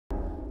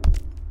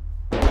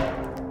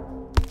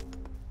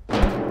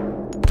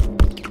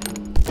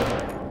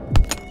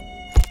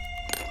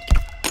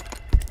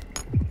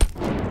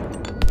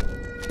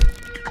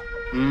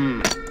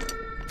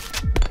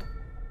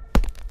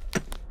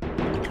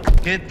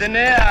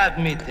कितने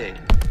आदमी थे?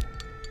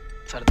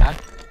 सरदार,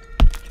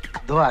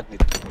 2 आदमी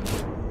थे।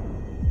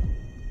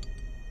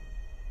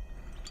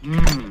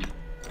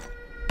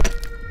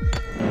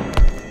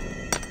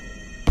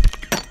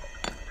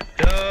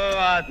 दो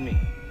आदमी,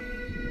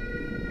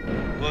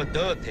 वो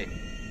 2 थे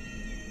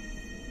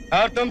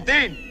और तुम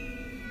 3,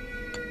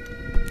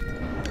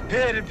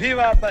 फिर भी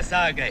वापस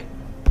आ गए।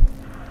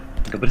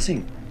 गब्बर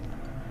सिंह,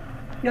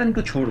 यार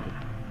इनको छोड़ दो।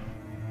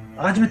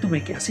 आज मैं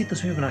तुम्हें एक ऐसी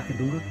तस्वीर बना के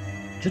दूंगा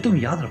जो तुम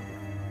याद रखो।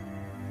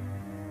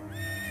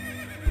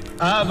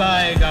 अब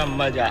आएगा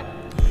मजा।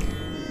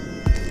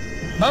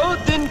 बहुत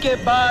दिन के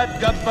बाद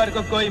गब्बर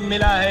को कोई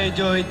मिला है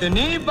जो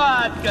इतनी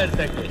बात कर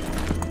सके।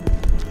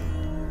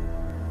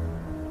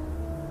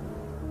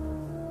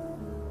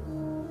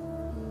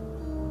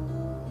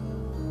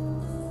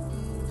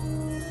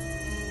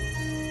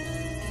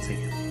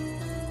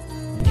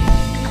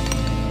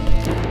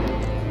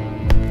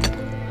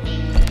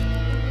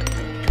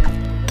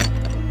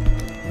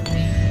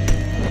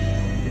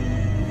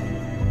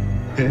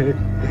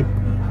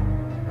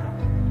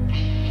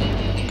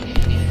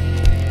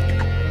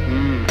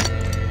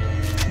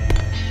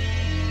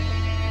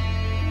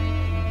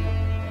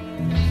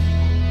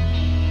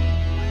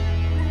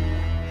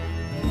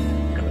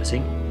 गब्बर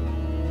सिंह,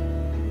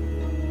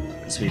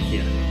 तस्वीर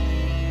किया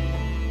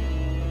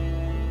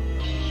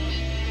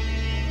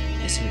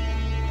इसमें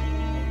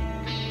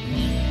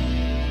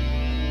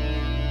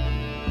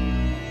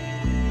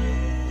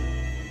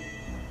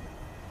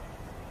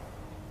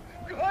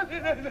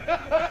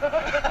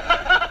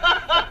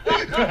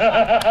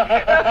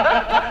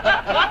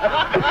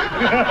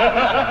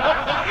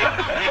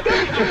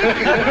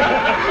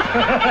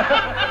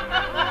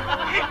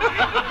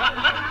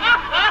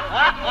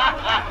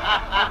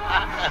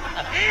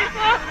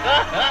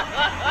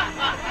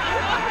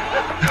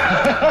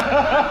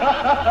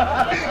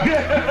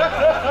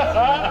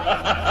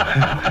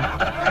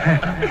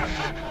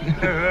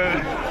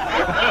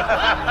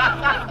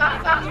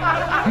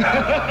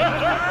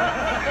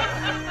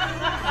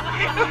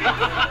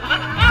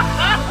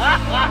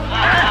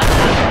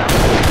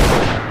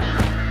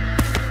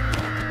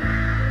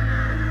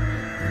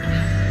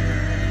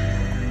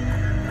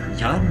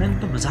यार मैंने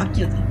तो मजाक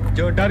किया था।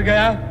 जो डर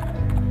गया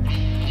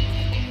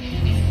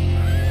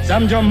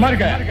समझो मर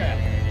गया।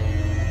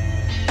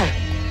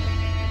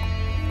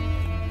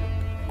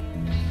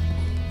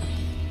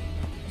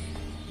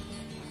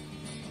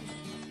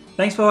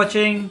 Thanks for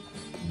watching.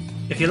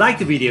 If you liked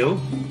the video,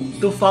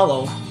 do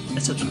follow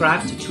and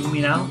subscribe to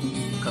ToonMeNow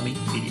coming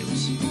videos.